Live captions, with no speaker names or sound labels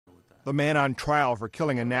The man on trial for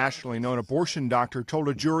killing a nationally known abortion doctor told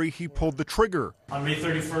a jury he pulled the trigger. On May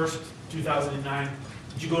 31st, 2009,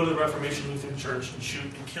 did you go to the Reformation Lutheran Church and shoot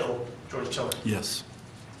and kill George Tiller? Yes.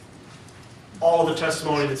 All of the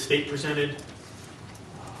testimony that state presented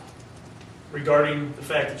regarding the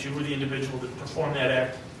fact that you were the individual that performed that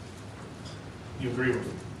act, you agree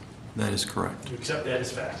with? That is correct. You accept that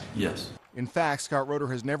as fact? Yes. In fact, Scott Roeder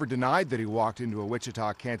has never denied that he walked into a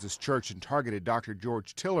Wichita, Kansas church and targeted Dr.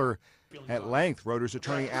 George Tiller. At length, Roeder's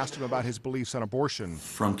attorney asked him about his beliefs on abortion.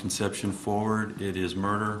 From conception forward, it is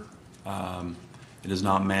murder. It is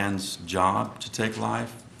not man's job to take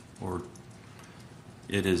life, or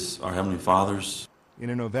it is our Heavenly Father's.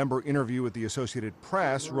 In a November interview with the Associated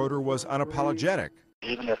Press, Roeder was unapologetic.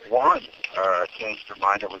 Even if one changed their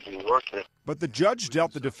mind, it would be worth it. But the judge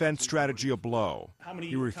dealt the defense strategy a blow.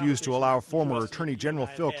 He refused to allow former Attorney General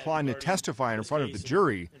Phil Klein to testify in front of the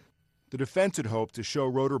jury. The defense had hoped to show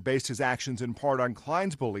Roeder based his actions in part on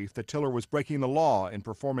Klein's belief that Tiller was breaking the law in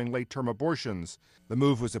performing late-term abortions. The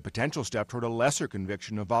move was a potential step toward a lesser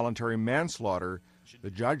conviction of voluntary manslaughter. The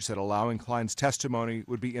judge said allowing Klein's testimony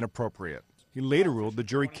would be inappropriate. He later ruled the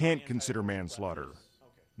jury can't consider manslaughter.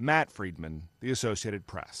 Matt Friedman, The Associated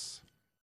Press.